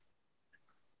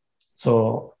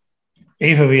So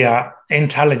if we are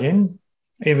intelligent,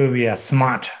 if we are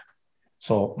smart,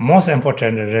 so most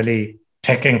important is really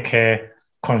taking care,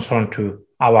 concern to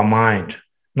our mind,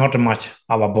 not much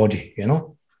our body,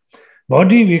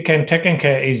 Body we can taking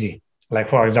care easy. Like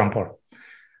for example,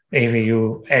 if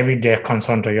you every day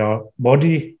concern to your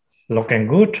body looking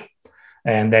good,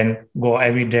 and then go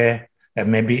every day,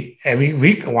 maybe every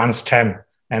week once time,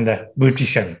 and the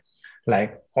beautician,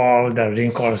 like all the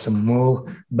wrinkles move,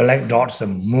 black dots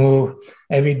move,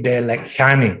 every day like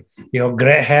shining. Your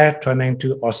gray hair turning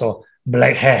to also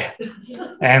black hair.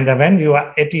 And when you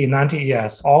are 80, 90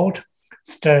 years old,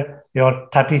 still your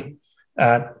 30,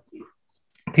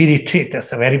 30 teeth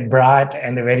is very bright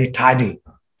and very tidy.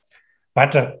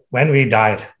 But when we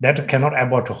died, that cannot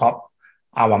able to help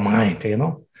our mind,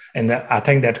 And I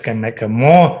think that can make a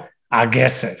more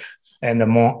aggressive and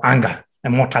more anger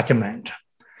and more attachment.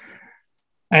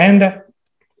 And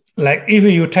like if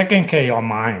you taking care of your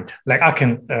mind, like I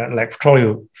can like show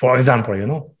you, for example,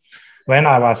 when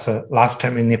I was last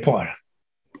time in Nepal,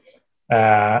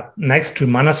 next to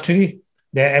monastery,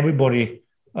 there everybody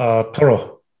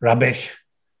throw rubbish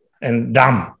and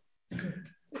dump.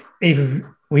 If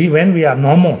when we are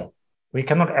normal, we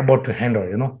cannot able to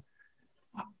handle,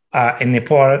 in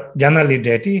Nepal, generally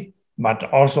dirty, but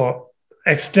also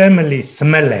extremely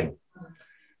smelling.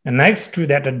 And next to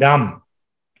that dump,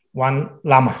 one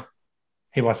lama,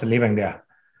 he was living there.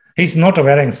 He's not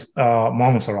wearing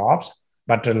monk's robes,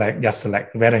 but just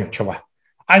wearing choba.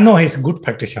 I know he's a good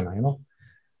practitioner,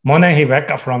 Morning he wake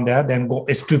up from there, then go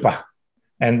stupa,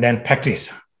 and then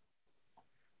practice.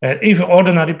 If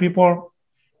ordinary people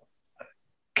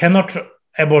cannot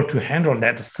able to handle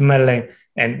that smelling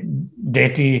and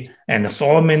dirty and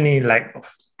so many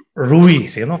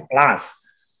ruins, plants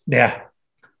there,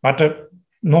 but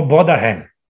no bother him.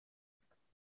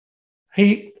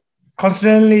 He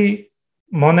constantly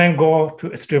morning go to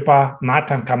stupa,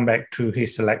 nighttime come back to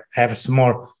his have a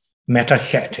small metal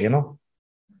shed,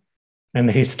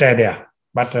 and he stay there.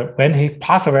 But when he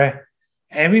pass away,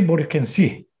 everybody can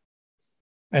see.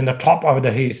 And the top of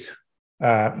his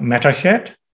metal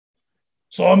shed,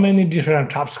 so many different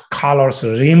types, colors,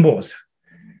 rainbows.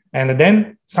 And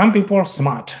then some people are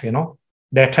smart,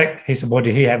 They take his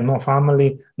body. He have no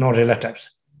family, no relatives.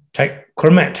 Take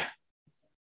cremate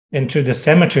into the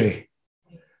cemetery.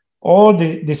 All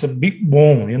this big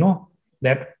bone,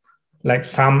 that like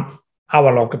some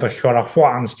Avalokiteshvara 4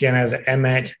 arms genetic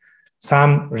image,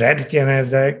 some red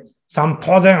genetic, some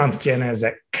 1,000 arms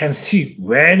genetic can see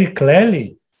very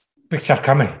clearly picture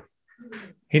coming.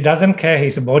 He doesn't care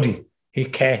his body. He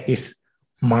care his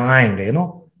mind,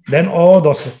 Then all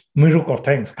those miracle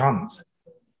things comes.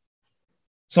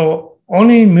 So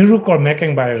only miracle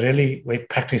making by really we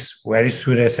practice very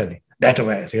seriously that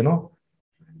way,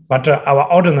 But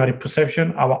our ordinary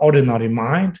perception, our ordinary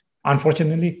mind,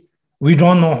 unfortunately, we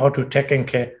don't know how to take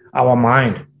care our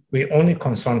mind. We only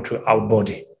concern to our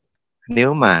body.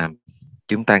 Nếu mà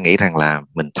chúng ta nghĩ rằng là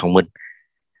mình thông minh,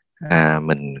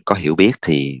 mình có hiểu biết,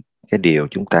 thì cái điều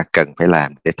chúng ta cần phải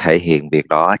làm để thể hiện việc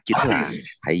đó chính là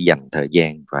hãy dành thời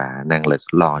gian và năng lực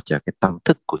lo cho cái tâm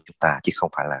thức của chúng ta, chứ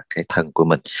không phải là cái thân của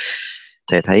mình.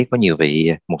 Thầy thấy có nhiều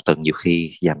vị một tuần nhiều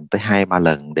khi dành tới 2-3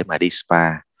 lần để mà đi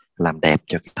spa, làm đẹp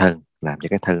cho cái thân, làm cho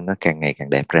cái thân nó càng ngày càng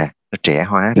đẹp ra, nó trẻ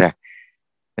hóa ra.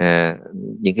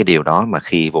 Những cái điều đó mà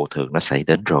khi vô thường nó xảy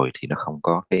đến rồi thì nó không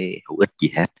có cái hữu ích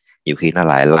gì hết. Nhiều khi nó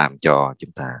lại làm cho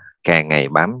chúng ta càng ngày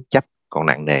bám chấp còn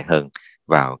nặng nề hơn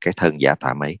vào cái thân giả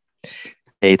tạm ấy.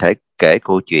 Thì thể kể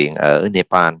câu chuyện ở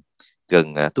Nepal,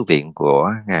 gần tu viện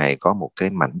của ngài có một cái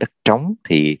mảnh đất trống.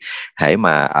 Thì hễ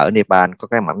mà ở Nepal có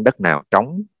cái mảnh đất nào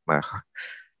trống mà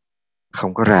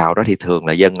không có rào đó, thì thường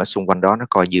là dân ở xung quanh đó nó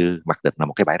coi như mặc định là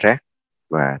một cái bãi rác,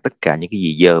 và tất cả những cái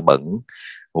gì dơ bẩn,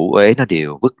 hủ uế nó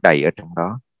đều vứt đầy ở trong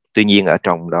đó. Tuy nhiên ở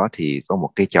trong đó thì có một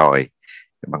cái chòi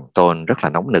bằng tôn rất là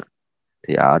nóng nực.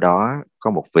 Thì ở đó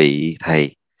có một vị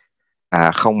thầy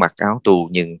không mặc áo tu,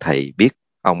 nhưng thầy biết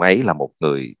ông ấy là một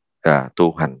người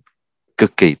tu hành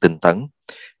cực kỳ tinh tấn,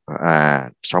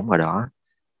 sống ở đó.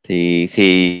 Thì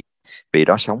khi vị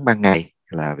đó sống ban ngày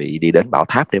là vị đi đến bảo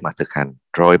tháp để mà thực hành,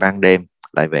 rồi ban đêm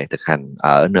lại về thực hành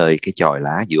ở nơi cái chòi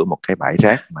lá giữa một cái bãi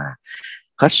rác mà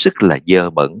hết sức là dơ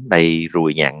bẩn, đầy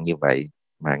ruồi nhặn như vậy,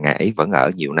 mà ngài ấy vẫn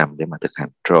ở nhiều năm để mà thực hành.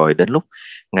 Rồi đến lúc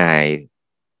ngài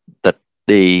tịch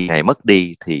đi, ngài mất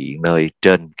đi, thì nơi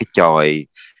trên cái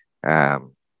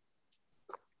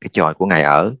chòi của ngài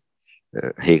ở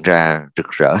hiện ra rực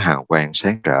rỡ hào quang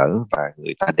sáng rỡ, và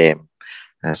người ta đem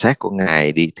xác của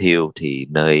ngài đi thiêu. Thì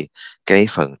nơi cái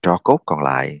phần tro cốt còn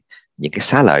lại, những cái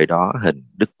xá lợi đó hình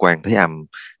Đức Quan Thế Âm,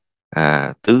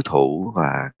 tứ thủ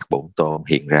và các bổn tôn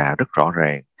hiện ra rất rõ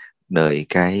ràng. nơi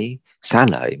cái xá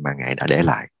lợi mà Ngài đã để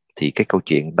lại. Thì cái câu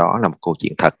chuyện đó là một câu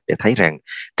chuyện thật, để thấy rằng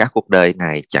cả cuộc đời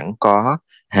Ngài chẳng có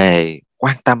hề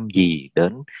quan tâm gì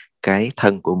đến cái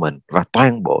thân của mình, và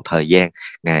toàn bộ thời gian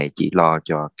Ngài chỉ lo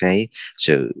cho cái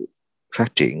sự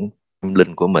phát triển tâm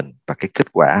linh của mình, và cái kết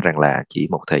quả rằng là chỉ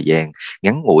một thời gian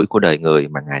ngắn ngủi của đời người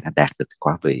mà Ngài đã đạt được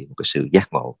quả vị một cái sự giác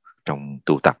ngộ trong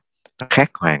tu tập. Nó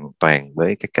khác hoàn toàn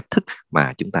với cái cách thức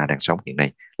mà chúng ta đang sống hiện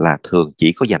nay, là thường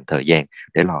chỉ có dành thời gian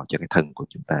để lo cho cái thân của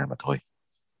chúng ta mà thôi.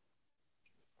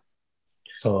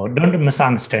 So don't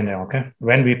misunderstand it, okay?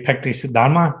 When we practice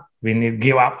Dharma, we need to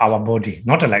give up our body,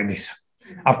 not like this.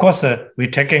 Of course,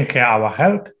 we're taking care of our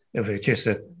health, which is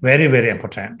very, very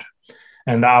important.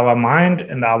 And our mind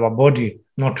and our body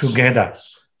not together.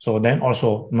 So then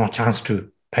also no chance to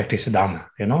practice Dharma,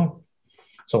 you know?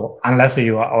 So unless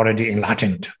you are already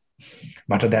enlightened,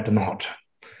 but that's not.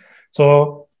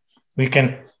 So we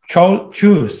can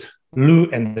choose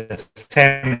Lu and the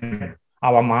same,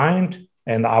 our mind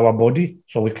and our body,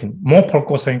 so we can more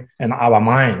focusing on our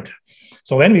mind.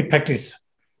 So when we practice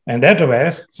in that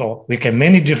way, so we can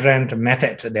many different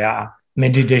methods. There are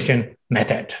meditation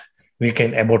method we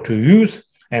can able to use,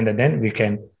 and then we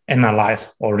can analyze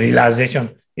or realization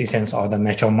essence of the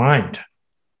natural mind.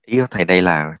 Ý của thầy đây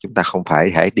là chúng ta không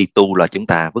phải hãy đi tu là chúng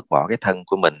ta vứt bỏ cái thân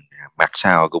của mình mặc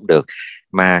sao cũng được,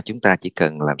 mà chúng ta chỉ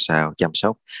cần làm sao chăm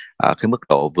sóc ở cái mức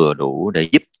độ vừa đủ để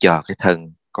giúp cho cái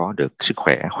thân có được sức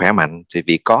khỏe, khỏe mạnh.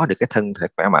 Vì có được cái thân thể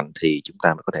khỏe mạnh thì chúng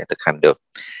ta mới có thể thực hành được,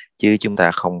 chứ chúng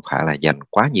ta không phải là dành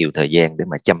quá nhiều thời gian để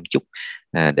mà chăm chút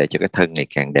để cho cái thân ngày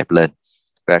càng đẹp lên.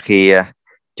 Và khi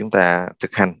chúng ta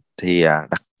thực hành thì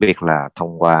đặc biệt là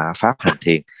thông qua pháp hành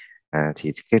thiền,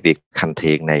 thì cái việc hành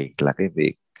thiền này là cái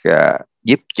việc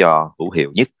giúp cho hữu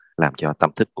hiệu nhất, làm cho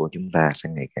tâm thức của chúng ta sẽ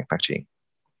ngày càng phát triển.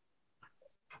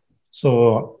 So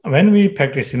when we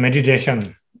practice meditation,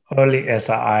 early as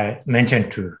I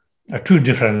mentioned two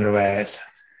different ways,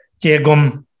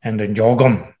 Chegom and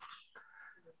Jogom.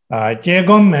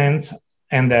 Chegom means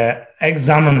and the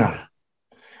examiner,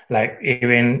 like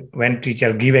even when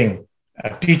teacher giving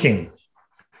teaching.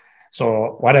 So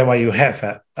whatever you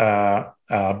have a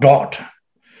dot,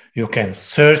 you can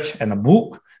search in a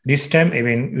book. This time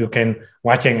even you can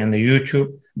watching in the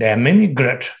YouTube. There are many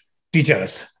great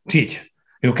teachers teach.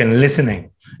 You can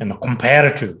listening and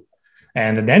compare to,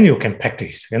 and then you can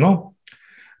practice, you know.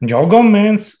 Jogam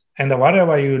means, and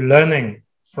whatever you learning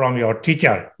from your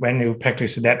teacher when you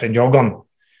practice that in Jogam.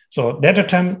 So that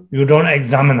time you don't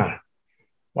examiner.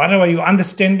 Whatever you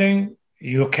understanding,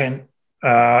 you can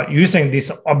using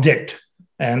this object,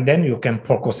 and then you can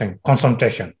focusing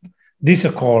concentration. This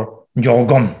is called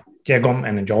Jogam, Chegom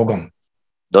and Jogam.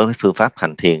 Đối với phương pháp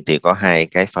hành thiền thì có hai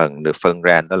cái phần được phân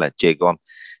ra, đó là Chegom,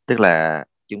 tức là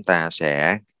chúng ta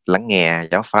sẽ lắng nghe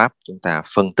giáo pháp, chúng ta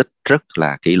phân tích rất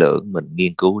là kỹ lưỡng, mình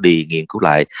nghiên cứu đi nghiên cứu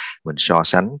lại, mình so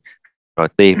sánh, rồi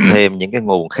tìm thêm những cái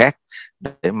nguồn khác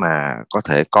để mà có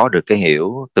thể có được cái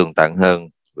hiểu tường tận hơn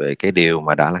về cái điều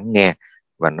mà đã lắng nghe.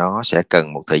 Và nó sẽ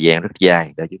cần một thời gian rất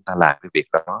dài để chúng ta làm cái việc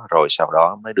đó, rồi sau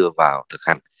đó mới đưa vào thực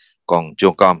hành. Còn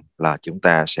Jogom là chúng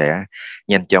ta sẽ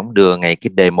nhanh chóng đưa ngay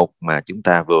cái đề mục mà chúng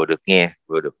ta vừa được nghe,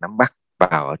 vừa được nắm bắt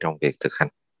vào ở trong việc thực hành.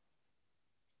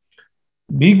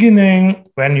 Beginning,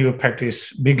 when you practice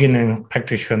beginning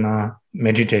practitioner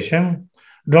meditation,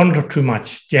 don't do too much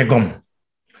Jegom,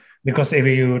 because if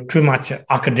you too much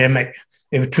academic,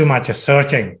 if too much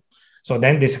searching, so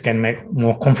then this can make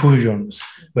more confusions.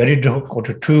 Very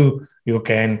difficult to you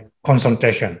can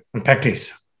concentration and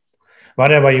practice.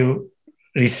 Whatever you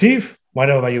receive,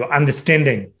 whatever you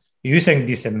understanding, using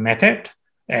this method,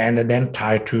 and then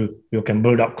try to you can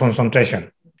build up concentration.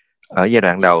 Ở giai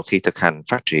đoạn đầu khi thực hành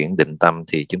phát triển định tâm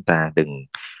thì chúng ta đừng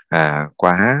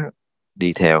quá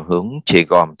đi theo hướng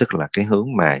Chegom, tức là cái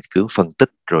hướng mà cứ phân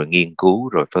tích rồi nghiên cứu,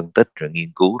 rồi phân tích rồi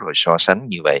nghiên cứu rồi so sánh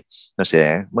như vậy, nó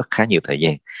sẽ mất khá nhiều thời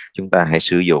gian. Chúng ta hãy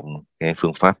sử dụng cái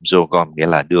phương pháp Jogom, nghĩa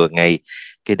là đưa ngay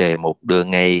cái đề mục, đưa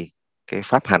ngay cái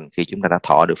pháp hành. Khi chúng ta đã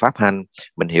thọ được pháp hành,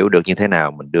 mình hiểu được như thế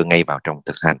nào, mình đưa ngay vào trong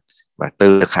thực hành, và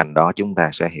từ thực hành đó chúng ta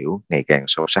sẽ hiểu ngày càng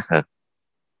sâu sắc hơn.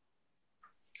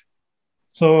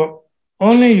 So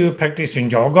only you practice in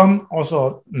Jogam,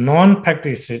 also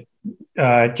non-practice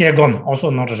Chegom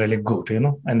also not really good, you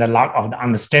know, and the lack of the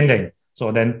understanding.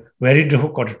 So then very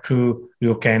difficult to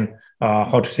you can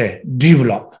how to say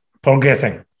develop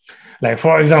progressing. Like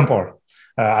for example,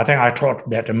 I think I taught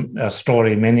that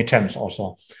story many times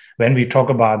also when we talk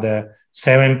about the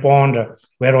 7-point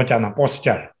Vairochana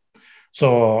posture.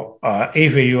 So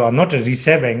if you are not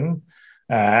receiving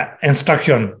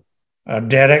instruction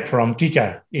direct from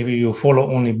teacher, if you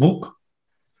follow only book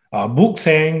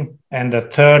saying and the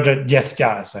third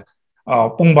gestures,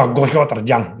 Pumba Goshotar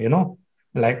Yang,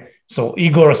 like, so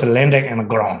ego is landing on the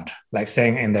ground, like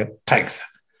saying in the text.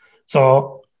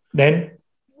 So then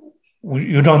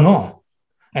you don't know.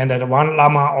 And then one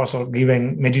Lama also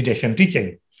giving meditation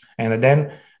teaching. And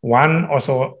then one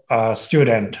also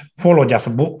student follow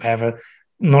just book, have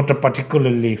not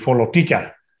particularly follow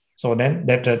teacher. So then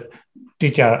that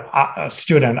teacher,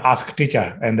 student asked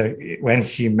teacher, and when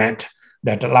she met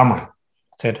that Lama,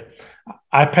 said,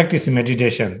 I practice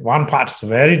meditation. One part is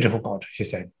very difficult, she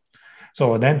said.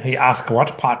 So then he asked,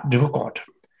 what part difficult?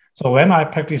 So when I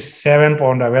practice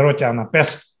 7-point Verochana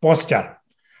posture,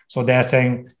 so they're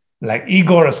saying, like,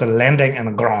 ego is landing on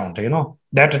the ground,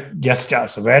 that gesture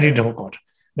is very difficult.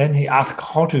 Then he asked,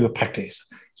 how do you practice?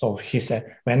 So he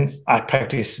said, when I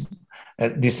practice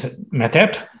this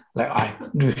method, like I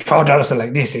do shoulders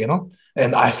like this,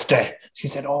 and I stay. She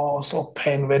said, oh, so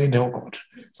pain, very difficult.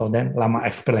 So then Lama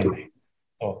explained,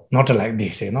 oh, not like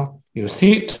this, you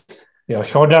sit, your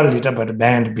shoulder a little bit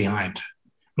bend behind,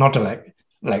 not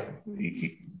like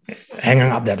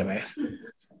hanging up that way.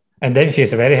 And then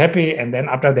she's very happy. And then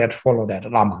after that, follow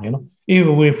that Lama, If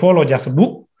we follow just a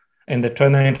book and they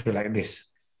turn into like this.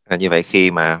 Như vậy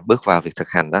khi mà bước vào việc thực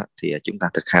hành đó thì chúng ta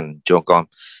thực hành Chogon,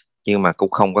 nhưng mà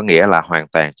cũng không có nghĩa là hoàn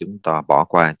toàn chúng ta bỏ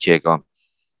qua Chogon.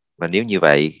 Và nếu như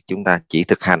vậy chúng ta chỉ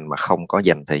thực hành mà không có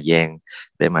dành thời gian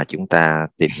để mà chúng ta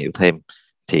tìm hiểu thêm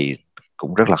thì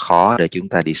cũng rất là khó để chúng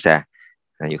ta đi xa.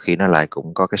 Nhiều khi nó lại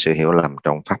cũng có cái sự hiểu lầm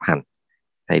trong pháp hành.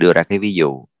 Thầy đưa ra cái ví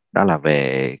dụ đó là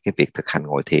về cái việc thực hành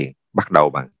ngồi thiền, bắt đầu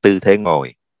bằng tư thế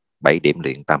ngồi, 7 điểm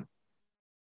luyện tâm.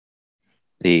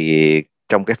 Thì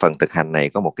trong cái phần thực hành này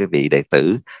có một cái vị đệ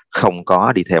tử không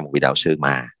có đi theo một vị đạo sư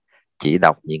mà chỉ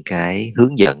đọc những cái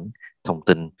hướng dẫn thông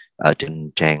tin ở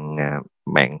trên trang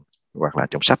mạng hoặc là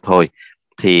trong sách thôi.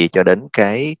 Thì cho đến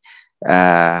cái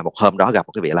một hôm đó gặp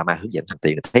một cái vị Lama hướng dẫn hành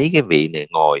thiền, thấy cái vị này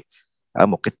ngồi ở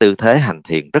một cái tư thế hành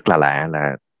thiền rất là lạ,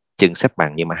 là chân xếp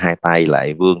bằng nhưng mà hai tay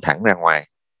lại vươn thẳng ra ngoài.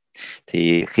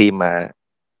 Thì khi mà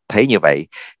thấy như vậy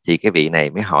thì cái vị này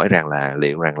mới hỏi rằng là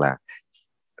liệu rằng là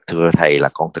thưa thầy, là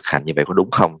con thực hành như vậy có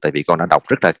đúng không? Tại vì con đã đọc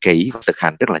rất là kỹ và thực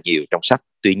hành rất là nhiều trong sách.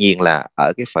 Tuy nhiên là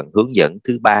ở cái phần hướng dẫn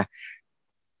thứ 3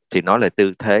 thì nói là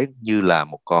tư thế như là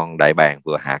một con đại bàng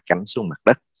vừa hạ cánh xuống mặt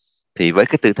đất. Thì với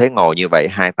cái tư thế ngồi như vậy,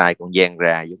 hai tay con dang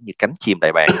ra giống như cánh chim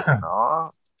đại bàng,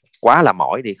 nó quá là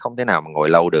mỏi đi, không thể nào mà ngồi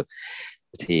lâu được.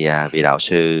 Thì vị đạo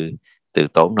sư từ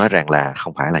tốn nói rằng là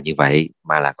không phải là như vậy,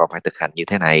 mà là con phải thực hành như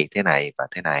thế này và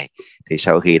thế này. Thì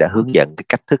sau khi đã hướng dẫn cái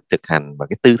cách thức thực hành và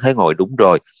cái tư thế ngồi đúng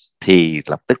rồi thì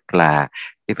lập tức là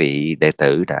cái vị đệ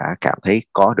tử đã cảm thấy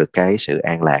có được cái sự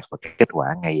an lạc và cái kết quả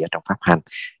ngay ở trong pháp hành.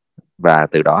 Và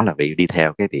từ đó là vị đi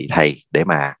theo cái vị thầy để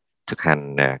mà thực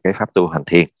hành cái pháp tu hành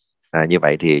thiền. Như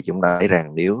vậy thì chúng ta thấy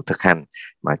rằng nếu thực hành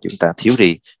mà chúng ta thiếu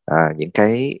đi những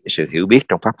cái sự hiểu biết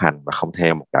trong pháp hành và không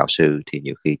theo một đạo sư thì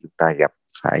nhiều khi chúng ta gặp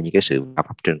phải những cái sự pháp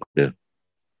trên con đường.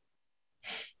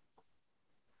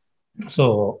 So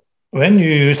when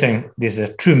you using this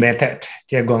true method,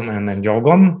 Jegom and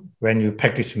Jogom, when you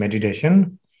practice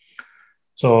meditation,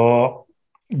 so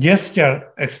gesture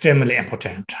extremely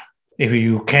important. If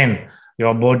you can,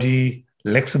 your body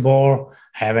flexible,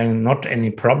 having not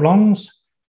any problems,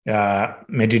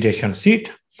 meditation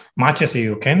seat, much as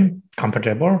you can,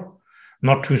 comfortable,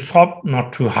 not too soft,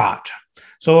 not too hard.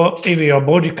 So if your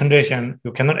body condition,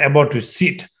 you cannot able to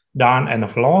sit down on the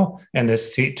floor and the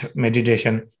sit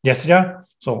meditation gesture.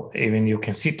 So even you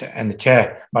can sit in the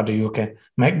chair, but you can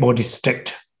make body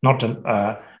strict, not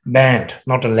bend,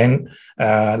 not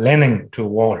leaning to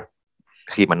wall.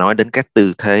 Khi mà nói đến các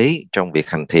tư thế trong việc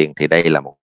hành thiền thì đây là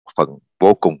một phần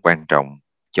vô cùng quan trọng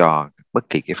cho bất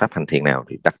kỳ cái pháp hành thiền nào,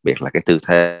 thì đặc biệt là cái tư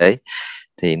thế.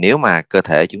 Thì nếu mà cơ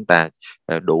thể chúng ta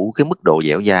đủ cái mức độ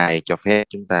dẻo dai cho phép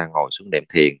chúng ta ngồi xuống đệm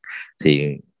thiền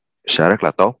thì sẽ rất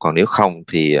là tốt. Còn nếu không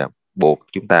thì buộc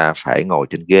chúng ta phải ngồi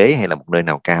trên ghế hay là một nơi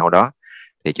nào cao đó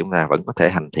thì chúng ta vẫn có thể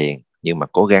hành thiền. Nhưng mà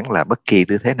cố gắng là bất kỳ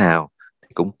tư thế nào thì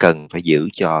cũng cần phải giữ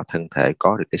cho thân thể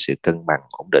có được cái sự cân bằng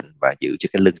ổn định và giữ cho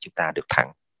cái lưng chúng ta được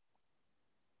thẳng.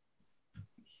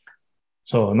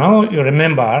 So now you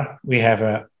remember we have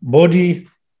a body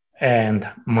and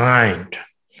mind.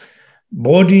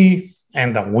 Body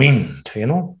and the wind,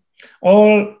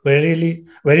 all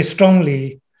very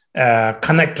strongly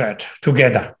connected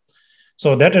together.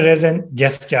 So that reason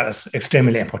gesture is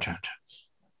extremely important.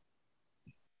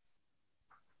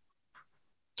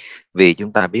 Vì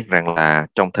chúng ta biết rằng là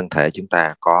trong thân thể chúng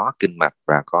ta có kinh mạch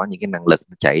và có những cái năng lực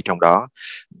chảy trong đó.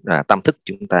 Tâm thức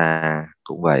chúng ta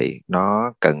cũng vậy,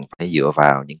 nó cần phải dựa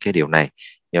vào những cái điều này.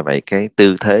 Do vậy cái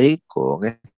tư thế của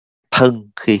cái thân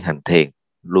khi hành thiền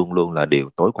luôn luôn là điều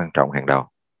tối quan trọng hàng đầu.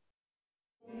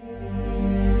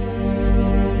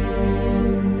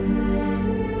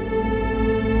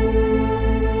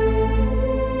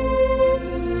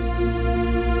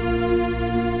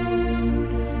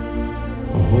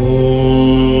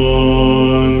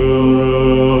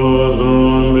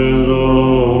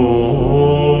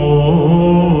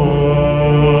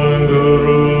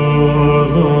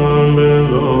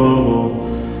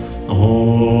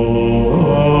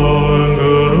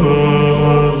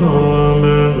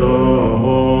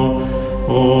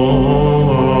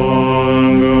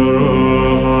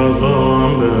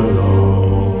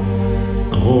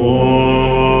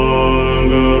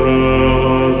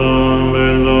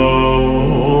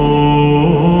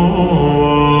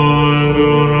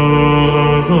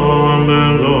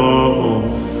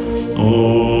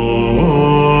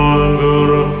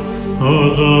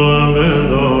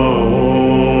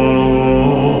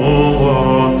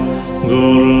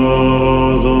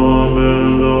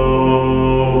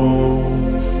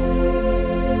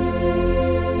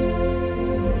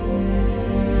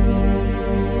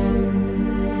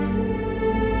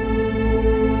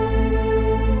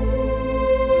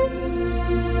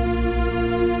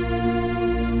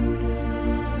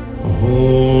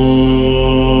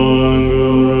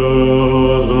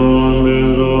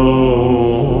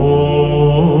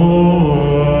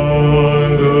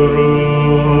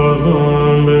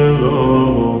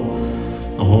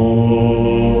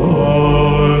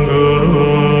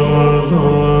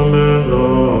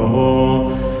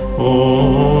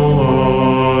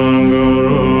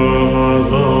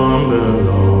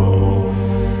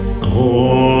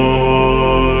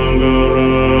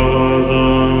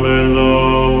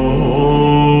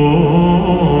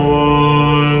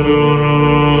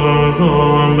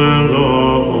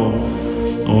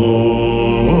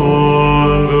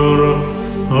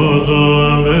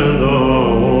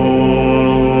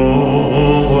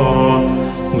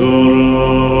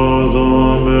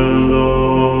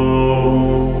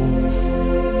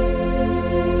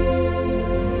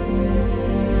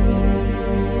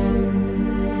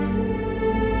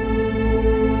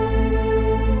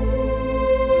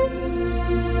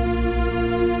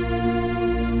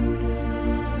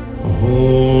 So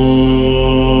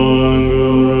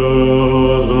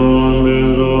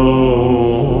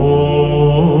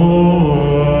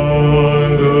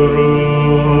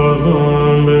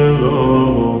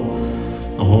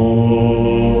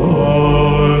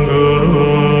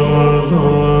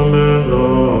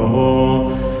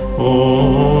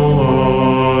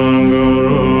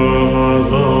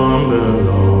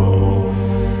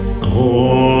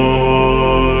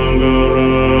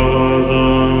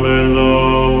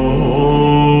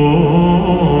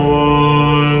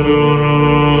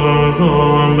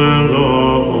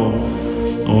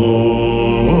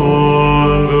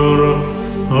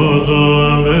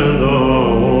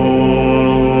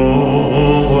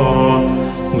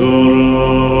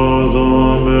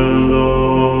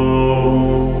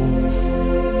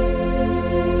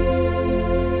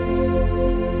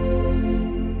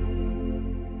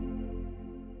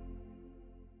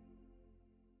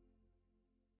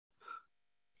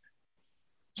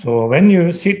when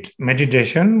you sit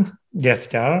meditation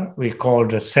gesture, we call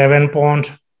the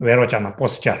 7-point Vairocana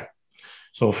posture.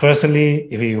 So firstly,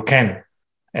 if you can,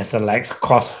 as a like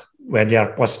cross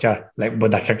Vajra posture, like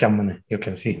Buddha Shakyamuni, you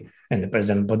can see in the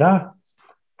present Buddha.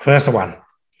 First one.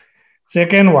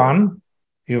 Second one,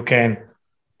 you can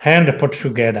hand put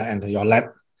together in your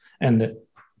lap and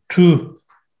two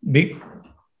big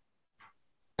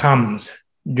thumbs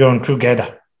joined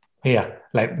together here,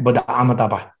 like Buddha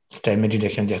Amitabha stay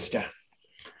meditation gesture.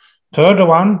 Third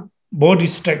one, body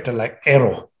straight like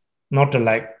arrow, not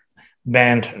like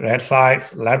bend right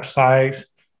sides, left sides,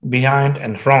 behind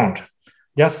and front,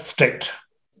 just straight.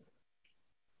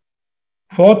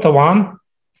 Fourth one,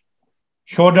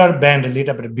 shoulder bend a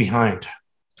little bit behind.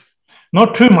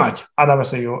 Not too much,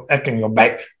 otherwise you're aching your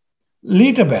back.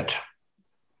 Little bit.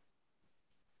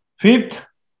 Fifth,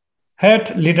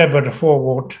 head little bit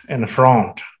forward and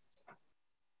front.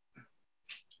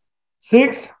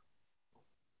 Sixth,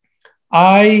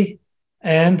 eye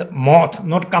and mouth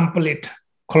not complete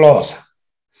close,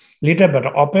 little bit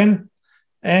open,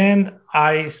 and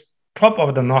eyes top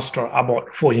of the nostril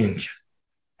about 4 inches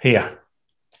here,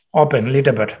 open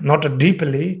little bit, not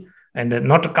deeply and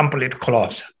not complete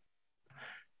close.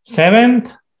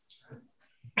 Seventh,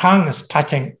 tongue is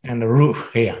touching and the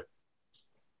roof here,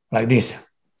 like this.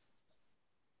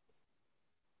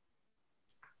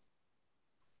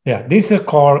 Yeah, this is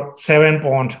called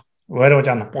 7-point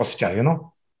Vairocana posture, you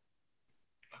know.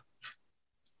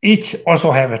 Each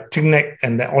also have a technique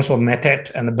and also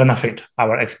method and benefit. I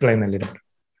will explain a little bit.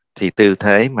 Thì tư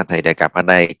thế mà thầy đề cập ở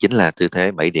đây chính là tư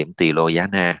thế 7 điểm Tỳ Lô Giá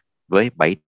Na, với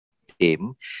 7 điểm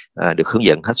được hướng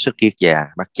dẫn hết sức kiết già,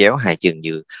 bắt chéo hai chân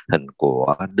như hình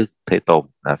của Đức Thế Tôn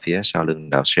ở phía sau lưng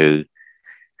đạo sư.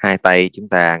 Hai tay chúng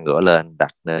ta ngửa lên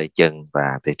đặt nơi chân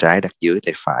và tay trái đặt dưới,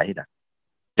 tay phải đặt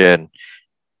trên,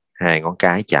 hai ngón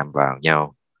cái chạm vào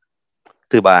nhau.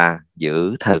 Thứ ba,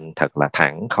 giữ thân thật là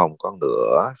thẳng, không có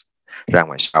ngửa ra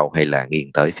ngoài sau hay là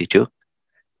nghiêng tới phía trước.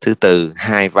 Thứ tư,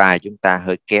 hai vai chúng ta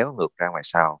hơi kéo ngược ra ngoài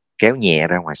sau, kéo nhẹ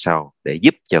ra ngoài sau để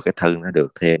giúp cho cái thân nó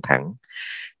được thêm thẳng.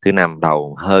 Thứ năm,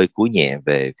 đầu hơi cúi nhẹ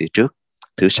về phía trước.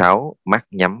 Thứ sáu, mắt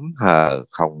nhắm hờ,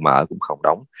 không mở cũng không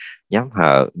đóng. Nhắm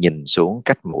hờ, nhìn xuống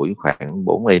cách mũi khoảng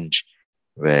 4 inch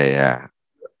về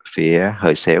phía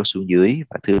hơi xéo xuống dưới.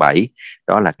 Và thứ bảy,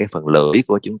 đó là cái phần lưỡi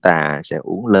của chúng ta sẽ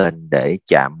uốn lên để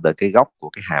chạm lên cái góc của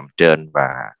cái hàm trên và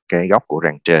cái góc của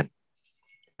răng trên.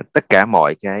 Tất cả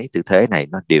mọi cái tư thế này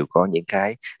nó đều có những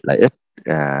cái lợi ích,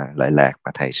 lợi lạc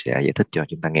mà thầy sẽ giải thích cho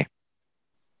chúng ta nghe.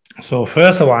 So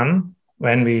first one,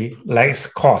 when we legs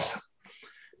cross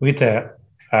with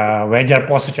a Vajra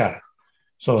posture,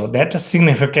 so that's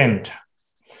significant.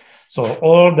 So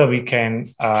all the we can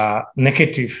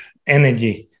negative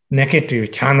energy, negative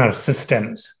channel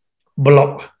systems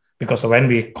block because when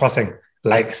we crossing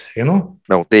legs, you know.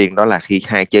 Đầu tiên đó là khi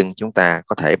hai chân chúng ta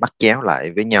có thể bắt chéo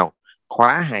lại với nhau,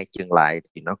 khóa hai chân lại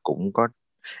thì nó cũng có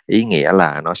ý nghĩa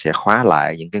là nó sẽ khóa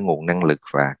lại những cái nguồn năng lực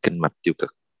và kinh mạch tiêu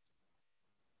cực.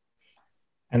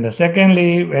 And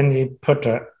secondly, when we put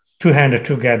two hands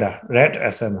together, right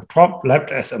as on the top,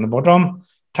 left as on the bottom,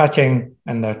 touching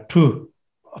and the two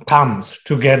thumbs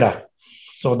together.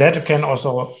 So that can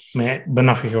also make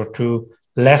beneficial to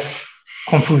less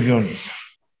confusions.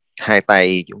 Hai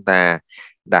tay chúng ta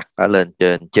đặt ở lên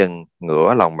trên chân,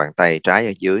 ngửa lòng bàn tay trái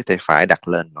ở dưới, tay phải đặt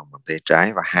lên lòng bàn tay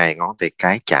trái và hai ngón tay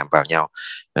cái chạm vào nhau.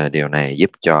 Điều này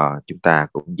giúp cho chúng ta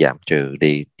cũng giảm trừ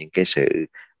đi những cái sự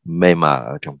mê mờ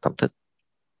ở trong tâm thức.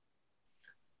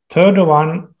 Third one,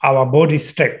 our body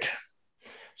straight.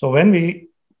 So when we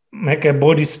make a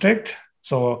body straight,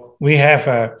 so we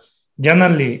have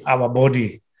generally our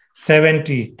body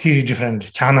 73 different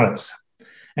channels.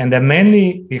 And then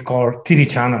mainly we call 3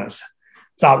 channels.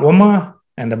 Sawama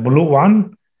and the blue one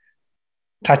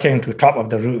touching to top of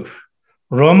the roof.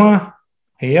 Roma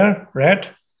here, red,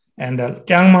 and the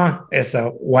Kyangma is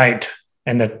white,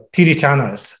 and the three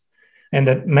channels. And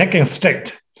the making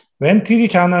strict. When three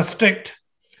channels strict,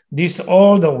 this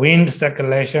all the wind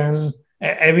circulation,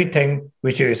 everything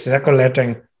which is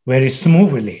circulating very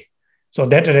smoothly. So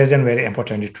that reason very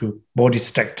important to body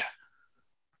strict.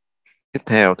 Tiếp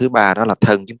theo thứ ba đó là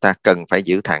thân chúng ta cần phải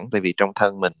giữ thẳng, tại vì trong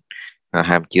thân mình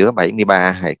hàm chứa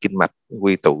 73 hệ kinh mạch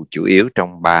quy tụ chủ yếu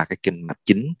trong 3 cái kinh mạch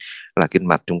chính là kinh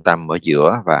mạch trung tâm ở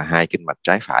giữa và 2 kinh mạch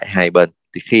trái phải hai bên.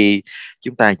 Thì khi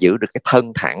chúng ta giữ được cái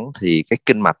thân thẳng thì cái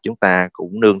kinh mạch chúng ta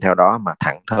cũng nương theo đó mà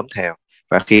thẳng thớm theo.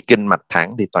 Và khi kinh mạch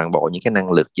thẳng thì toàn bộ những cái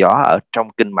năng lực gió ở trong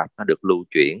kinh mạch nó được lưu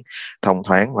chuyển thông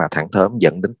thoáng và thẳng thớm,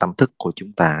 dẫn đến tâm thức của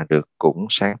chúng ta được cũng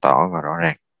sáng tỏ và rõ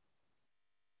ràng.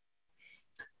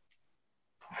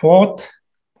 Fourth,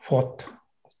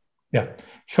 yeah,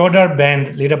 shoulder bend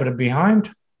a little bit behind,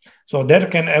 so that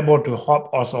can able to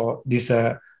help also this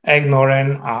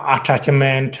ignorant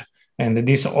attachment and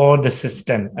this all the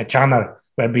system channel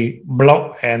will be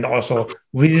blocked and also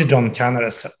wisdom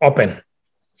channels open,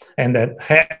 and the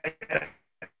head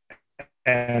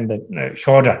and the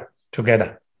shoulder together.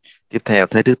 Tiếp theo,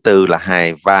 thế thứ tư là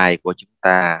hai vai của chúng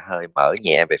ta hơi mở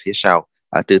nhẹ về phía sau.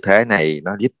 Ở tư thế này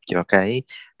nó giúp cho cái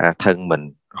thân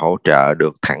mình hỗ trợ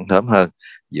được thẳng thớm hơn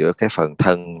giữa cái phần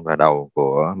thân và đầu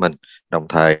của mình, đồng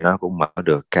thời nó cũng mở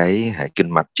được cái hệ kinh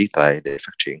mạch trí tuệ để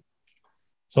phát triển.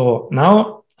 So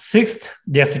now sixth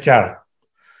gesture,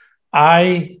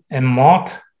 eye and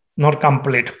mouth not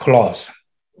complete close,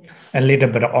 a little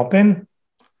bit open.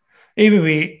 If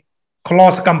we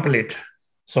close complete,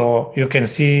 so you can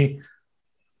see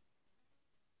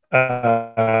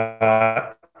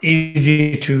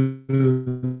easy to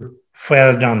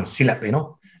fall down syllable, you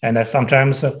know. And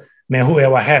sometimes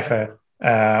whoever have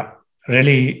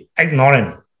really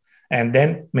ignorant, and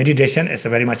then meditation is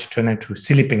very much turned into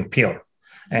sleeping pill.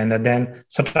 And then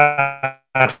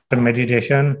start the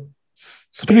meditation.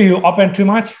 So if you open too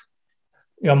much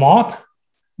your mouth,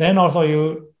 then also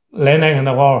you landing in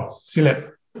the wall, sleep.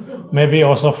 Maybe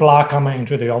also flour coming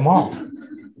into your mouth.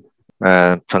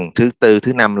 Phần thứ tư,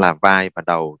 thứ năm là vai và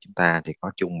đầu chúng ta thì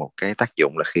có chung một cái tác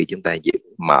dụng là khi chúng ta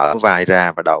mở vai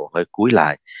ra và đầu hơi cúi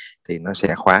lại thì nó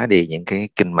sẽ khóa đi những cái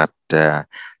kinh mạch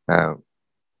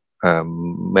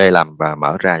mê lầm và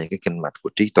mở ra những cái kinh mạch của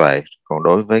trí tuệ. Còn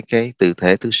đối với cái tư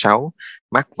thế thứ sáu,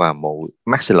 mắt và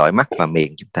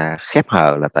miệng chúng ta khép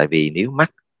hờ, là tại vì nếu mắt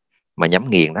mà nhắm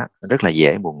nghiền đó rất là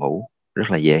dễ buồn ngủ,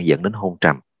 rất là dễ dẫn đến hôn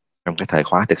trầm trong cái thời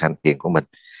khóa thực hành thiền của mình.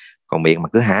 Còn miệng mà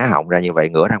cứ há họng ra như vậy,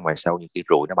 ngửa ra ngoài sâu, như khi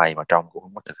ruồi nó bay vào trong cũng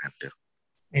không có thực hành được.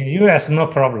 In US, no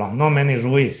problem, no many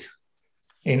rules.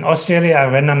 In Australia,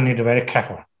 Vietnam need very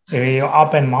careful. If you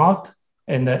open mouth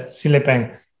and the sleeping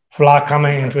flour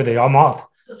coming into your mouth,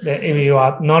 then if you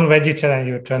are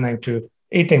non-vegetarian, you turn into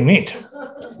eating meat.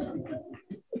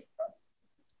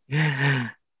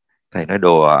 Thầy nói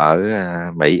đùa, ở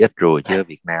Mỹ ít ruồi chứ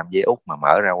Việt Nam với Úc mà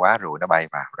mở ra quá ruồi nó bay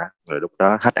vào đó, rồi lúc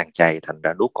đó hết ăn chay, thành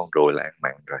ra nuốt con ruồi là ăn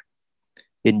mặn rồi.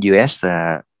 In US,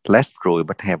 less ruồi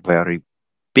but have very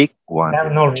big one.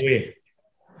 Have no ruồi.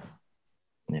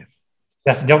 Yeah.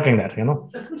 Just joking that, you know.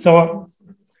 So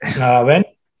when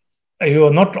you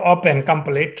are not open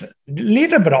complete,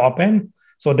 little bit open,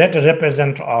 so that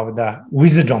represent of the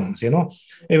wisdoms, you know.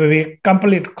 If we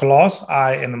complete close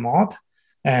eye and mouth,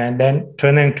 and then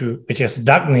turning to which is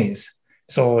darkness,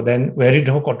 so then very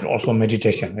difficult to also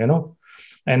meditation, you know.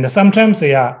 And sometimes,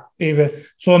 yeah, if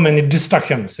so many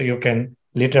distractions, so you can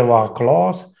little while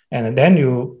close, and then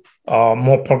you are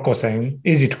more focusing,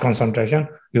 easy to concentration,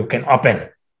 you can open.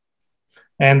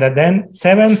 And then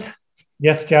seventh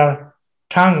gesture,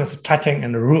 tongue is touching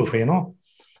in the roof, you know,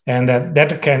 and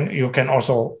that you can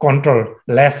also control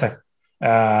less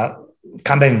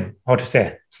coming, how to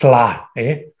say, slur.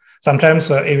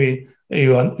 Sometimes if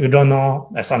you don't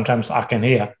know, sometimes I can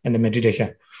hear in the meditation,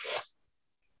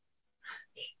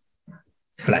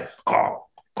 like go,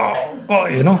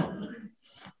 you know.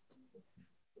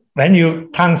 When you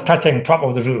tongue touching top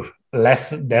of the roof,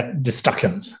 less that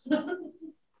distractions.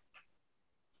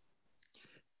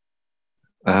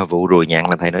 Vụ ruồi nhặn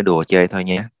là thầy nói đùa chơi thôi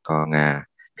nhé. Còn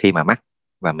khi mà mắt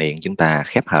và miệng chúng ta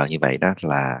khép hờ như vậy đó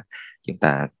là chúng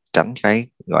ta tránh cái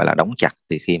gọi là đóng chặt.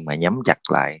 Thì khi mà nhắm chặt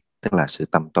lại tức là sự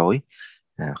tăm tối.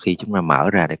 Khi chúng ta mở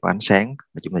ra để có ánh sáng,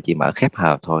 chúng ta chỉ mở khép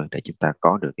hờ thôi để chúng ta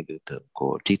có được cái biểu tượng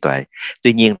của trí tuệ.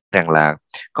 Tuy nhiên rằng là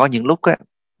có những lúc á,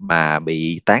 mà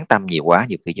bị tán tâm nhiều quá,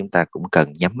 nhiều khi chúng ta cũng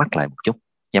cần nhắm mắt lại một chút,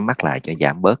 nhắm mắt lại cho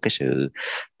giảm bớt cái sự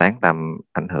tán tâm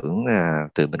ảnh hưởng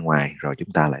từ bên ngoài, rồi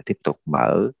chúng ta lại tiếp tục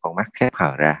mở con mắt khép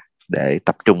hờ ra để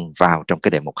tập trung vào trong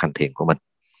cái đề mục hành thiền của mình.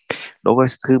 Đối với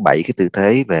thứ 7, cái tư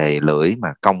thế về lưỡi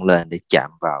mà cong lên để chạm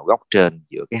vào góc trên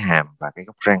giữa cái hàm và cái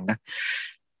góc răng đó,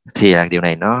 thì điều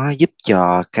này nó giúp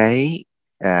cho cái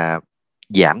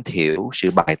giảm thiểu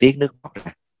sự bài tiết nước bọt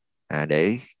ra,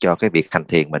 để cho cái việc hành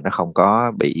thiền mình nó không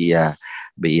có bị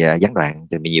gián đoạn.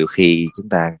 Thì nhiều khi chúng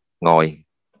ta ngồi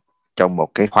trong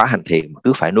một cái khóa hành thiền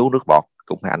cứ phải nuốt nước bọt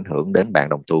cũng phải ảnh hưởng đến bạn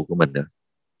đồng tu của mình nữa.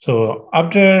 So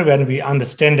after when we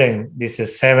understanding this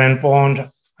is 7-point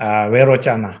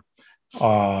Vairochana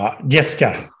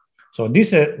gesture, so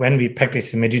this is when we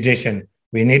practice meditation,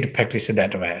 we need to practice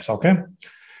that way. Okay.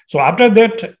 So after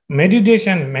that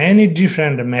meditation, many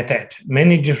different methods,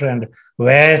 many different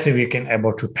ways we can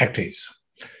able to practice.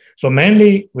 So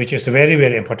mainly, which is very,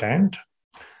 very important,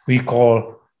 we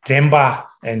call Temba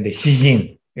and the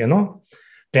Hijin,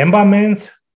 Temba means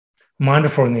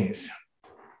mindfulness.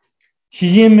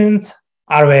 Hijin means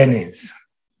awareness.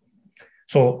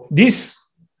 So these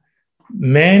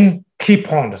main key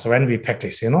points when we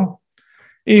practice,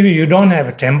 if you don't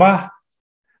have Temba,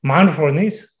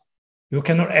 mindfulness, you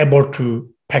cannot able to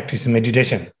practice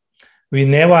meditation. We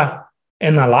never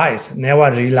analyze,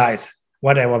 never realize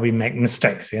whatever we make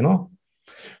mistakes,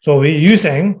 So we're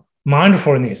using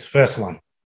mindfulness, first one.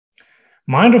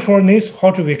 Mindfulness,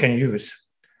 how we can use?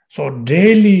 So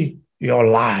daily your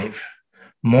life,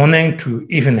 morning to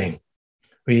evening,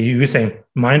 we're using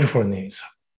mindfulness.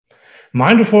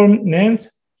 Mindfulness,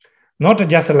 not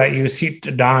just like you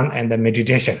sit down and the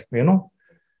meditation,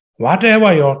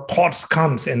 Whatever your thoughts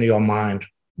comes in your mind,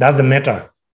 doesn't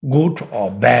matter, good or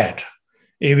bad.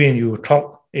 Even you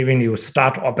talk, even you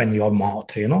start open your mouth,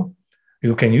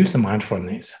 you can use the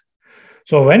mindfulness.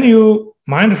 So when you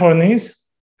mindfulness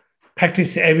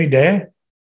practice every day,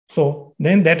 so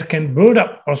then that can build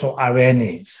up also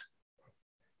awareness.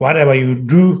 Whatever you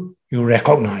do, you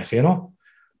recognize,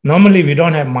 Normally we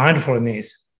don't have mindfulness,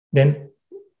 then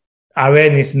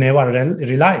awareness never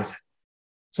realize.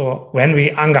 So when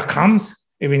anger comes,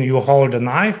 even you hold a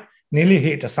knife, nearly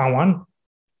hit someone,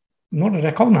 not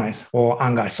recognize,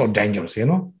 anger is so dangerous,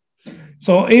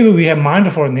 So if we have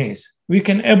mindfulness, we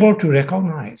can able to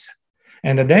recognize.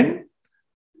 And then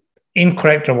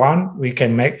incorrect one, we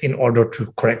can make in order to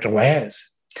correct ways.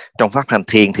 Trong pháp hành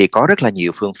thiền thì có rất là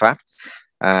nhiều phương pháp,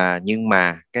 nhưng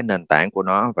mà cái nền tảng của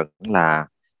nó vẫn là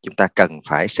chúng ta cần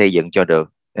phải xây dựng cho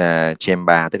được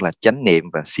Chemba, tức là chánh niệm,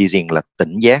 và Sijin là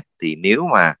tỉnh giác. Thì nếu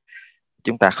mà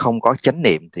chúng ta không có chánh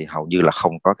niệm thì hầu như là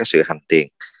không có cái sự hành thiền.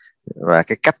 Và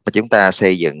cái cách mà chúng ta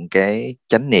xây dựng cái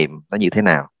chánh niệm nó như thế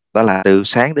nào? Đó là từ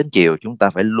sáng đến chiều chúng ta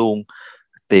phải luôn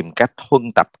tìm cách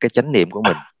huân tập cái chánh niệm của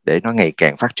mình để nó ngày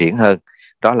càng phát triển hơn.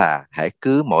 Đó là hãy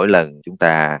cứ mỗi lần chúng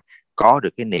ta có được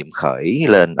cái niệm khởi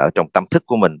lên ở trong tâm thức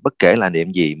của mình, bất kể là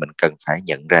niệm gì, mình cần phải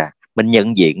nhận ra, mình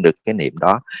nhận diện được cái niệm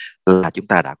đó là chúng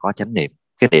ta đã có chánh niệm.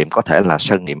 Cái niệm có thể là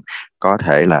sân niệm, có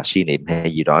thể là si niệm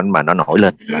hay gì đó mà nó nổi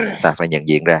lên là chúng ta phải nhận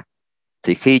diện ra.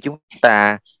 Thì khi chúng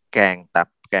ta càng tập,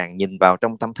 càng nhìn vào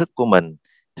trong tâm thức của mình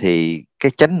thì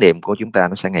cái chánh niệm của chúng ta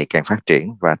nó sẽ ngày càng phát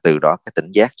triển, và từ đó cái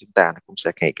tỉnh giác chúng ta nó cũng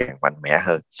sẽ ngày càng mạnh mẽ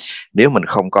hơn. Nếu mình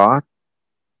không có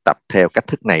tập theo cách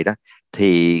thức này đó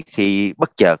thì khi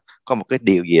bất chợt có một cái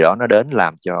điều gì đó nó đến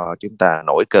làm cho chúng ta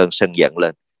nổi cơn sân giận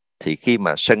lên, thì khi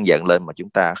mà sân giận lên mà chúng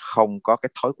ta không có cái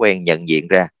thói quen nhận diện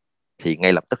ra thì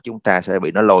ngay lập tức chúng ta sẽ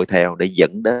bị nó lôi theo để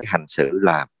dẫn đến hành xử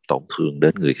làm tổn thương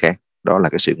đến người khác. Đó là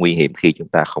cái sự nguy hiểm khi chúng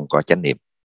ta không có chánh niệm.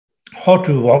 How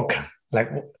to walk, like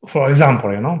for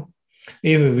example,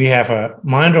 if we have a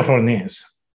mindfulness,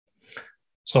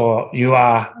 so you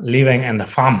are living in the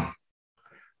farm,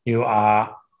 you are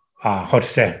how to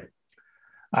say,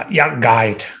 a yak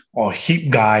guide or sheep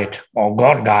guide or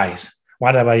goat guides,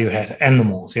 whatever you have,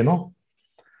 animals,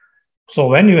 So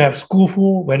when you have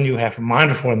skillful, when you have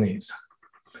mindfulness,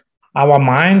 our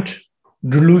mind,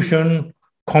 delusion,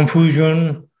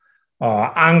 confusion,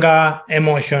 anger,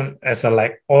 emotion is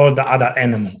like all the other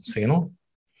animals,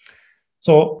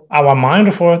 So our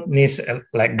mindfulness is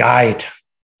like guide.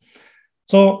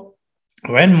 So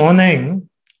when morning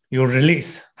you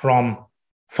release from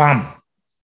farm,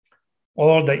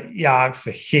 all the yaks,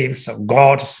 sheep,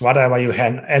 goats, whatever you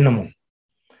have, animal.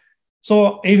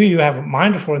 So if you have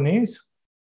mindfulness,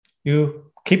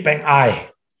 you keep an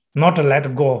eye, not to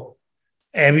let go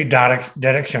every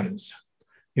directions.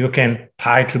 You can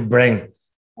try to bring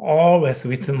always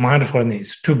with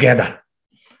mindfulness together.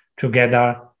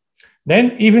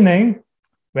 Then evening,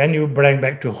 when you bring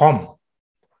back to home,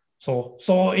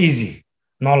 so easy,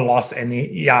 not lost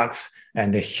any yaks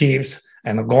and the sheep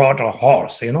and the goat or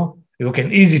horse, You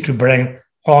can easy to bring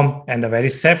home and very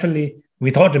safely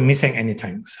without missing any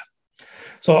things.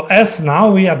 So as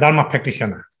now we are Dharma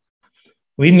practitioner,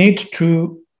 we need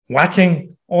to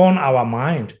watching on our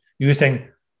mind, using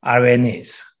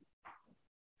awareness,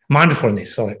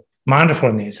 mindfulness.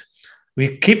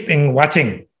 We keep in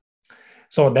watching.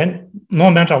 So then, no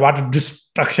matter what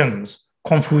distractions,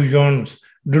 confusions,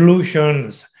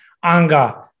 delusions,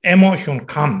 anger, emotion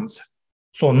comes,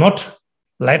 so not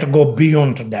let go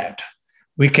beyond that.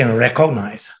 We can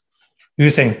recognize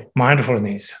using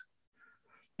mindfulness.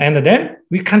 And then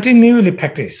we continually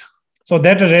practice. So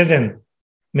that reason,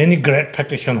 many great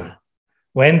practitioners,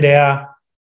 when they are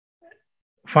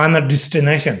final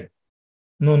destination,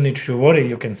 no need to worry.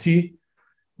 You can see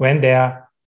when they are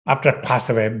after pass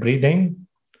away breathing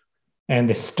and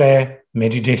they stay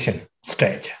meditation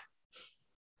stage.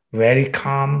 Very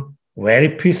calm, very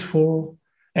peaceful,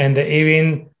 and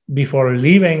even before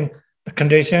leaving the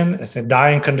condition, as a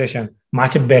dying condition,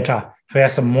 much better,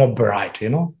 feels more bright,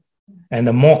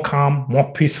 and more calm,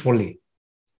 more peacefully.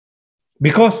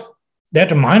 Because that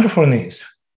mindfulness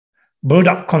build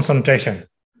up concentration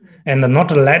and not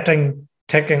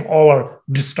taking over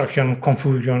distraction,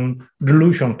 confusion,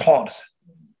 delusion, thoughts.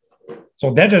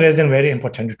 So that is reason very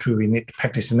important to we need to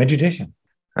practice meditation.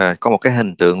 Có một cái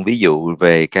hình tượng ví dụ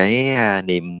về cái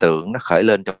niệm tưởng nó khởi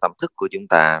lên trong tâm thức của chúng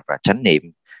ta và chánh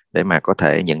niệm để mà có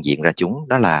thể nhận diện ra chúng.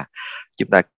 Đó là chúng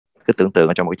ta cứ tưởng tượng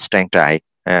ở trong một cái trang trại,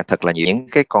 thật là những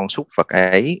cái con súc vật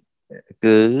ấy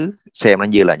cứ xem nó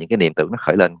như là những cái niệm tưởng nó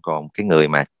khởi lên, còn cái người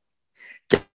mà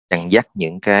chăn dắt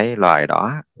những cái loài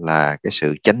đó là cái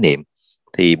sự chánh niệm.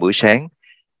 Thì buổi sáng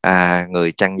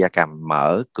người chăn gia cầm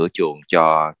mở cửa chuồng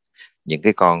cho những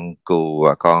cái con cừu,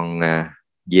 con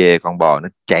dê, con bò nó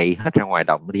chạy hết ra ngoài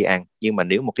đồng nó đi ăn. Nhưng mà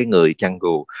nếu một cái người chăn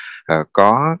cừu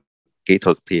có kỹ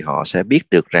thuật thì họ sẽ biết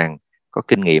được rằng, có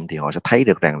kinh nghiệm thì họ sẽ thấy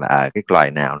được rằng là cái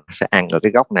loài nào nó sẽ ăn ở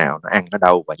cái góc nào, nó ăn ở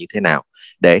đâu và như thế nào,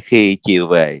 để khi chiều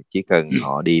về chỉ cần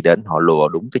họ đi đến, họ lùa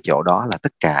đúng cái chỗ đó là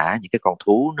tất cả những cái con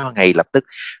thú nó ngay lập tức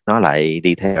nó lại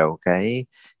đi theo cái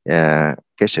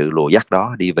sự lùa dắt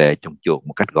đó đi về trong chuồng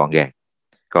một cách gọn gàng.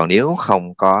 Còn nếu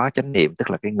không có chánh niệm,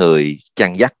 tức là cái người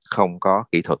chăn dắt không có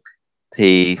kỹ thuật,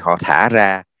 thì họ thả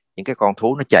ra những cái con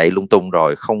thú nó chạy lung tung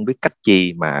rồi không biết cách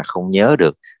chi mà không nhớ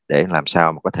được để làm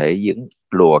sao mà có thể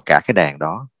lùa cả cái đàn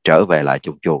đó trở về lại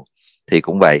trong chuồng. Thì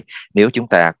cũng vậy, nếu chúng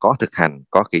ta có thực hành,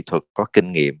 có kỹ thuật, có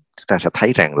kinh nghiệm, chúng ta sẽ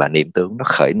thấy rằng là niệm tướng nó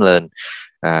khởi lên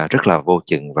rất là vô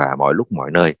chừng và mọi lúc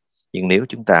mọi nơi. Nhưng nếu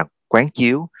chúng ta quán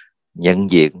chiếu, nhận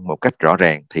diện một cách rõ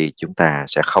ràng thì chúng ta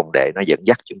sẽ không để nó dẫn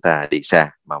dắt chúng ta đi xa,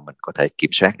 mà mình có thể kiểm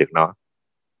soát được nó.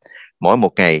 Mỗi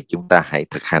một ngày chúng ta hãy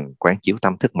thực hành quán chiếu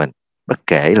tâm thức mình, bất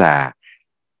kể là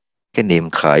cái niệm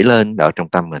khởi lên ở trong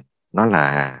tâm mình, nó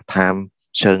là tham,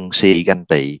 sân, si, ganh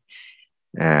tị,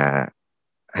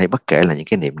 hay bất kể là những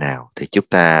cái niệm nào, thì chúng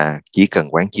ta chỉ cần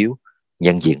quán chiếu,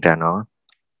 nhận diện ra nó,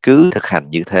 cứ thực hành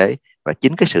như thế. Và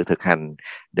chính cái sự thực hành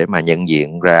để mà nhận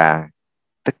diện ra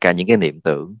tất cả những cái niệm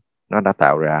tưởng, nó đã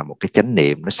tạo ra một cái chánh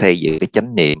niệm, nó xây dựng cái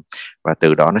chánh niệm, và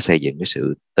từ đó nó xây dựng cái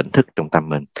sự tỉnh thức trong tâm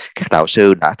mình. Các đạo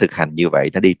sư đã thực hành như vậy,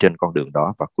 đã đi trên con đường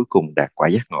đó và cuối cùng đạt quả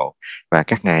giác ngộ, và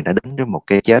các ngài đã đến với một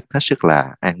cái chết hết sức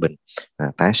là an bình,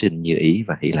 tái sinh như ý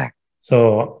và hỷ lạc. So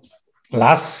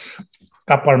last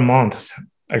couple months,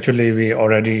 actually we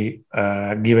already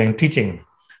given teaching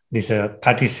these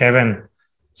 37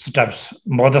 steps,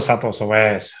 bodhisattvas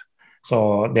ways.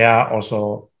 So they are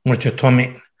also Murchitomi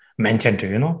mentioned,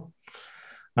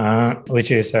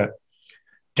 which is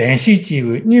Tenshi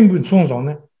Ji Nimbu Tsung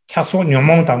Chaso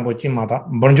Nyomong Tambo Chimata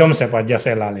Bonjom Sepa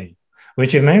Jaselali,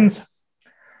 which means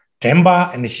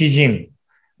Temba and Shijin,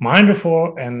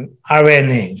 mindful and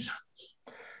awareness.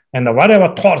 And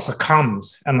whatever thoughts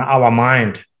comes in our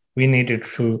mind, we need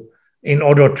to, in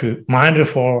order to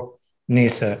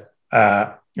mindfulness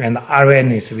and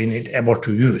awareness, we need able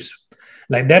to use.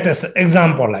 Like that is an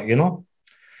example,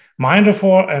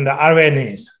 mindful and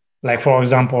awareness. Like for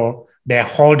example, they're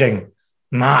holding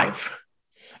knife,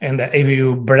 and if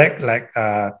you break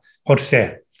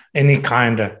any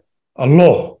kind of a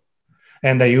law,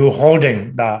 and you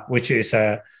holding which is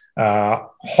a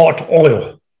hot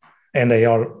oil, and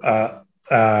your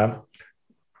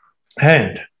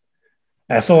hand.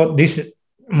 So this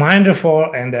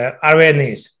mindful and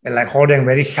awareness, like holding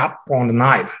very sharp on the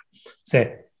knife.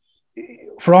 Say,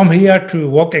 from here to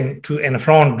walking to in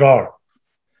front door,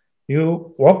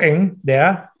 you walking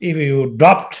there, if you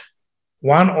dropped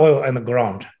one oil on the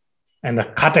ground and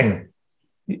cutting,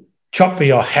 chop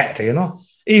your head,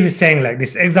 if saying like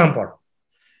this example.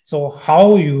 So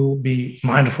how you be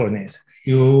mindfulness?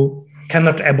 You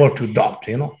cannot able to adopt,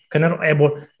 cannot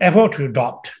able to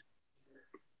adopt.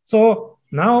 So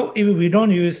now if we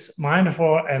don't use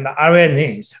mindful and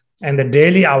awareness and the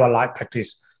daily our life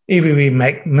practice, if we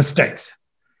make mistakes,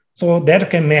 so that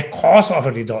can make cause of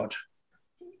a result,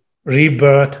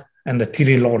 rebirth, and the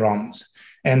tirilorums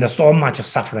and so much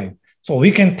suffering. So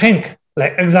we can think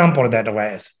like example that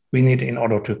ways we need in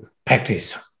order to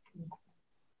practice.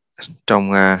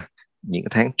 Trong những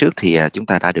tháng trước thì chúng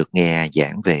ta đã được nghe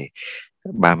giảng về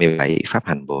 37 pháp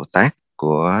hành Bồ Tát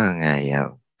của ngài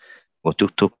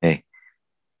Rinpoche.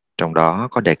 Trong đó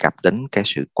có đề cập đến cái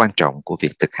sự quan trọng của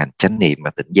việc thực hành chánh niệm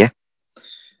và tỉnh giác.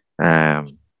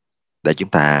 Để chúng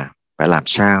ta phải làm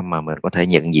sao mà mình có thể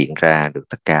nhận diện ra được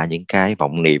tất cả những cái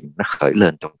vọng niệm nó khởi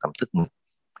lên trong tâm thức mình.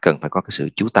 Cần phải có cái sự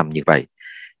chú tâm như vậy.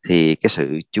 Thì cái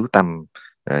sự chú tâm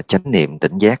chánh niệm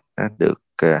tỉnh giác nó được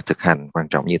thực hành quan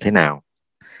trọng như thế nào?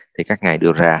 Thì các ngài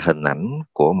đưa ra hình ảnh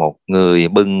của một người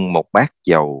bưng một bát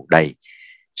dầu đầy,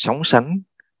 sóng sánh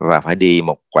và phải đi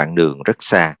một quãng đường rất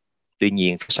xa. Tuy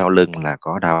nhiên sau lưng là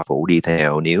có đao phủ đi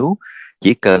theo. Nếu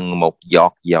chỉ cần một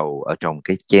giọt dầu ở trong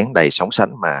cái chén đầy sóng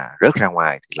sánh mà rớt ra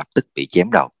ngoài thì lập tức bị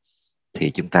chém đầu.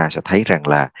 Thì chúng ta sẽ thấy rằng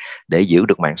là để giữ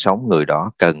được mạng sống, người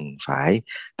đó cần phải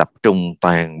tập trung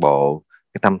toàn bộ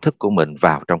cái tâm thức của mình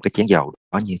vào trong cái chén dầu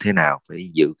đó như thế nào, phải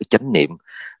giữ cái chánh niệm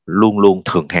luôn luôn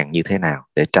thường hằng như thế nào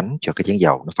để tránh cho cái chén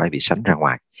dầu nó phải bị sánh ra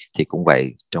ngoài. Thì cũng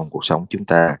vậy, trong cuộc sống chúng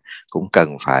ta cũng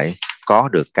cần phải có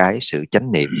được cái sự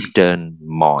chánh niệm trên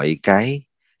mọi cái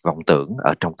vọng tưởng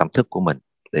ở trong tâm thức của mình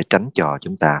để tránh cho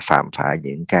chúng ta phạm phải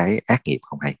những cái ác nghiệp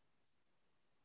không hay.